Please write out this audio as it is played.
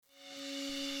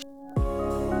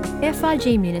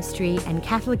FRG Ministry and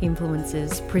Catholic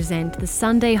Influencers present the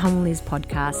Sunday Homilies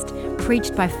podcast,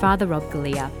 preached by Father Rob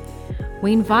Galea.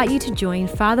 We invite you to join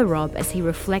Father Rob as he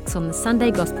reflects on the Sunday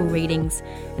Gospel readings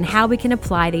and how we can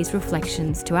apply these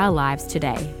reflections to our lives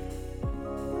today.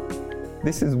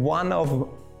 This is one of,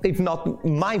 if not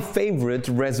my favorite,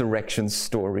 resurrection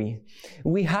story.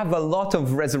 We have a lot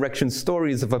of resurrection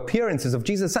stories of appearances of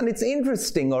Jesus, and it's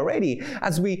interesting already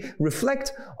as we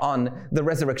reflect on the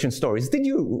resurrection stories. Did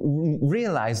you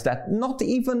realize that not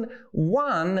even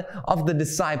one of the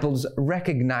disciples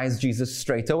recognized Jesus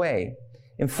straight away?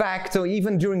 In fact,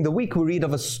 even during the week, we read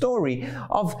of a story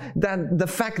of the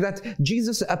fact that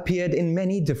Jesus appeared in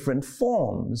many different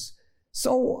forms.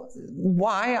 So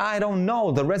why, I don't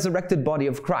know, the resurrected body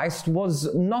of Christ was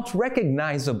not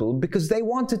recognizable, because they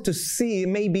wanted to see,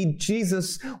 maybe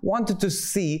Jesus wanted to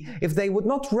see if they would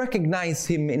not recognize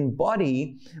him in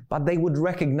body, but they would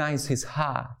recognize his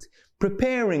heart,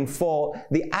 preparing for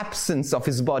the absence of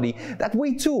his body, that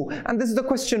we too, and this is the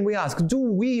question we ask, do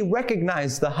we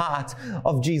recognize the heart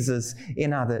of Jesus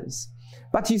in others?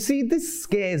 But you see, this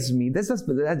scares me. There's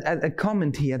a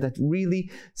comment here that really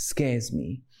scares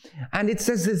me. And it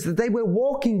says this, that they were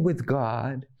walking with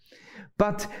God,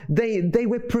 but they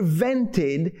were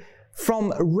prevented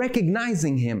from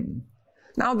recognizing him.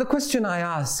 Now, the question I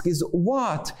ask is,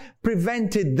 what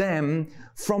prevented them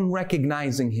from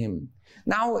recognizing him?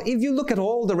 Now, if you look at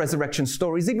all the resurrection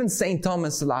stories, even St.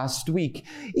 Thomas last week,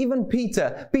 even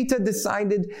Peter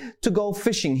decided to go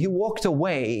fishing. He walked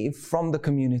away from the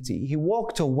community. He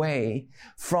walked away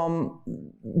from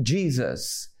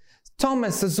Jesus.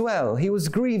 Thomas as well, he was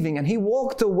grieving and he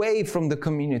walked away from the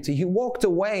community. He walked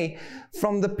away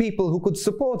from the people who could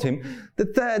support him. The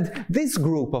third, this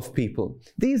group of people,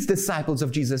 these disciples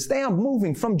of Jesus, they are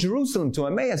moving from Jerusalem to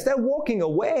Emmaus. They're walking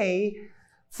away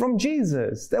from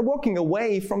Jesus. They're walking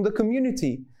away from the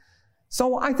community.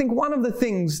 So I think one of the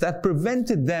things that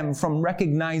prevented them from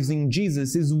recognizing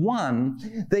Jesus is,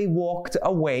 one, they walked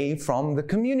away from the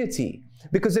community.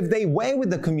 Because if they were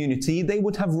with the community, they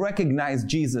would have recognized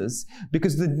Jesus,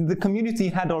 because the community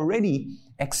had already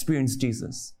experienced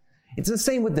Jesus. It's the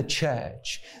same with the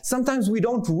church. Sometimes we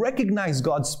don't recognize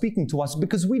God speaking to us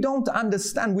because we don't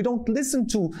understand. We don't listen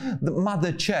to the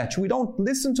mother church. We don't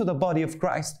listen to the body of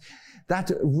Christ that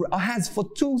has for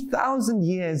 2,000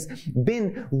 years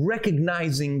been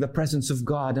recognizing the presence of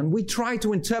God. And we try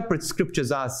to interpret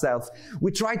scriptures ourselves.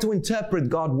 We try to interpret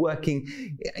God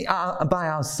working by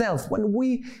ourselves, when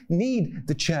we need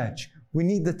the church. We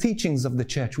need the teachings of the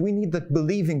church. We need the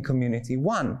believing community.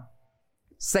 One.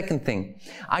 Second thing,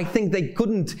 I think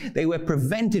they were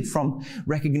prevented from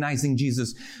recognizing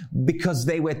Jesus because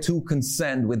they were too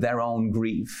concerned with their own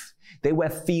grief. They were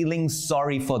feeling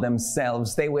sorry for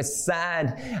themselves. They were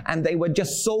sad, and they were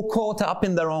just so caught up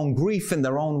in their own grief, in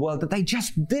their own world, that they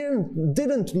just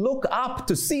didn't look up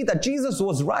to see that Jesus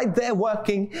was right there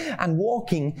working and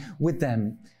walking with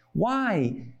them.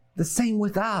 Why? The same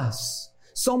with us.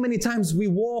 So many times we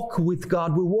walk with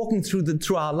God, we're walking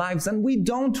through our lives, and we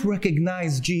don't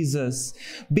recognize Jesus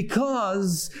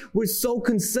because we're so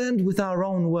concerned with our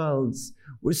own worlds.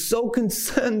 We're so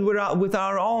concerned with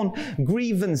our own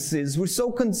grievances. We're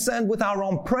so concerned with our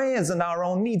own prayers and our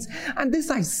own needs. And this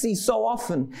I see so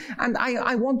often. And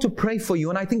I want to pray for you,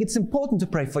 and I think it's important to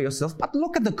pray for yourself. But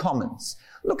look at the comments.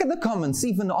 Look at the comments,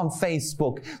 even on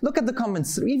Facebook. Look at the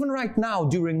comments, even right now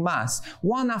during Mass,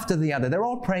 one after the other. They're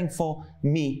all praying for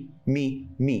me, me,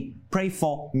 me. Pray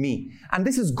for me. And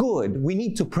this is good. We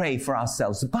need to pray for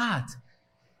ourselves. But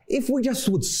if we just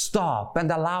would stop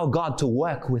and allow God to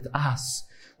work with us,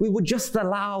 we would just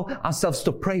allow ourselves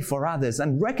to pray for others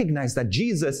and recognize that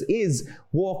Jesus is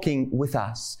walking with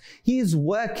us. He is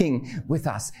working with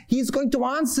us. He is going to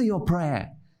answer your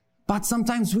prayer. But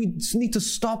sometimes we need to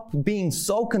stop being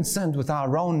so concerned with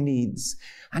our own needs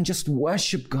and just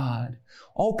worship God.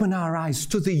 Open our eyes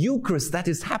to the Eucharist that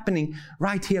is happening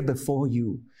right here before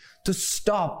you. To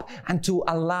stop and to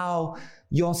allow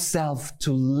yourself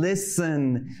to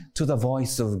listen to the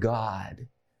voice of God.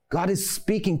 God is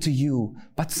speaking to you,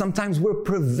 but sometimes we're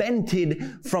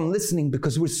prevented from listening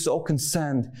because we're so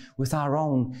concerned with our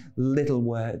own little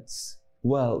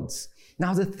worlds.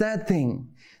 Now, the third thing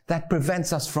that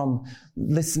prevents us from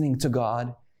listening to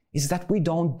God is that we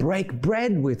don't break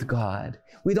bread with God.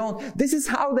 This is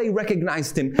how they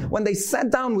recognized him. When they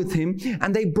sat down with him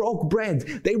and they broke bread,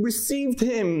 they received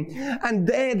him, and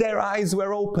there their eyes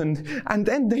were opened, and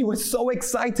then they were so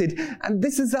excited. And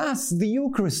this is us, the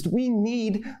Eucharist. We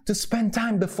need to spend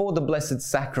time before the Blessed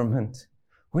Sacrament.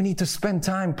 We need to spend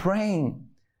time praying.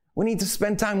 We need to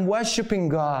spend time worshiping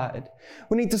God.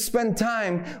 We need to spend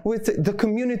time with the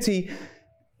community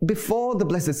before the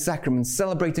Blessed Sacrament,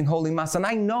 celebrating Holy Mass, and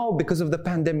I know because of the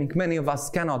pandemic, many of us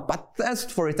cannot, but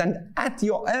thirst for it, and at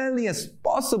your earliest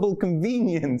possible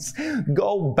convenience,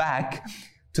 go back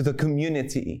to the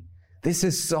community. This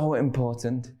is so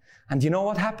important. And you know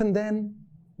what happened then?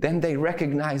 Then they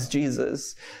recognized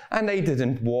Jesus, and they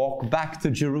didn't walk back to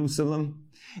Jerusalem.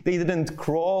 They didn't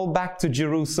crawl back to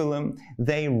Jerusalem.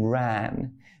 They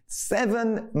ran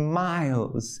 7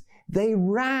 miles. They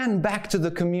ran back to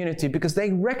the community because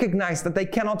they recognized that they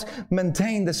cannot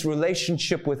maintain this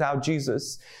relationship without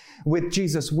Jesus, with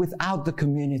Jesus without the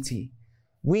community.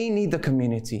 We need the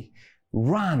community.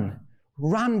 Run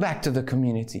back to the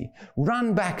community.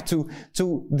 Run back to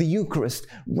the Eucharist.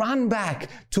 Run back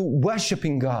to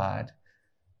worshiping God.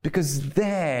 Because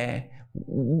there,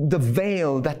 the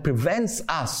veil that prevents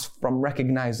us from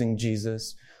recognizing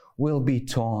Jesus will be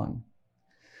torn.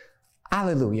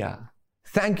 Alleluia.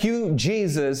 Thank you,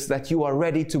 Jesus, that you are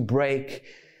ready to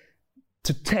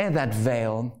tear that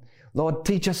veil. Lord,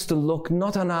 teach us to look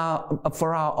not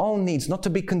for our own needs, not to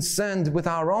be concerned with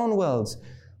our own wills,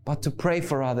 but to pray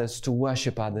for others, to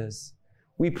worship others.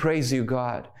 We praise you,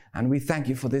 God, and we thank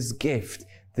you for this gift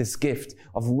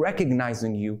of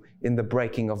recognizing you in the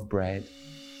breaking of bread.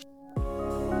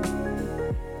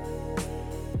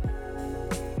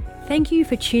 Thank you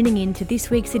for tuning in to this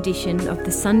week's edition of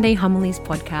the Sunday Homilies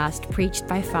podcast preached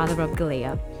by Father Rob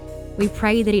Galea. We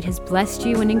pray that it has blessed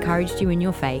you and encouraged you in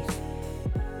your faith.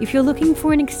 If you're looking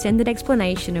for an extended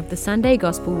explanation of the Sunday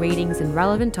Gospel readings and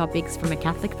relevant topics from a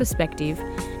Catholic perspective,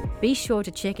 be sure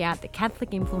to check out the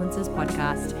Catholic Influencers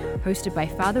podcast hosted by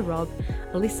Father Rob,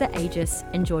 Alyssa Aegis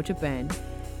and Georgia Byrne.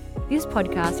 This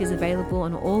podcast is available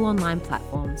on all online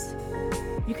platforms.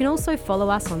 You can also follow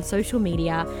us on social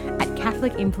media at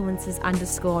Catholic Influencers _ on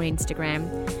Instagram,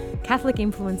 Catholic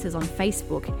Influencers on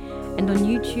Facebook, and on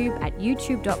YouTube at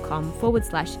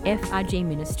youtube.com/FRG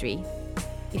Ministry.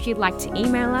 If you'd like to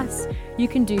email us, you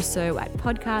can do so at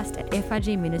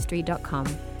podcast@frgministry.com.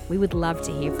 We would love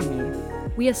to hear from you.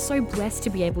 We are so blessed to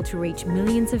be able to reach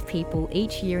millions of people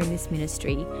each year in this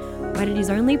ministry, but it is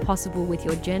only possible with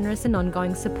your generous and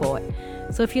ongoing support.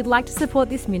 So if you'd like to support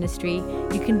this ministry,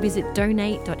 you can visit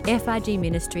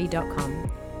donate.frgministry.com.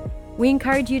 We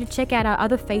encourage you to check out our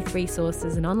other faith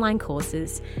resources and online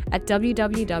courses at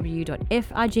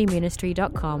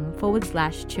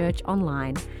www.frgministry.com/church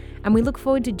online. And we look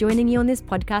forward to joining you on this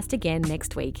podcast again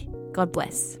next week. God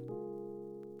bless.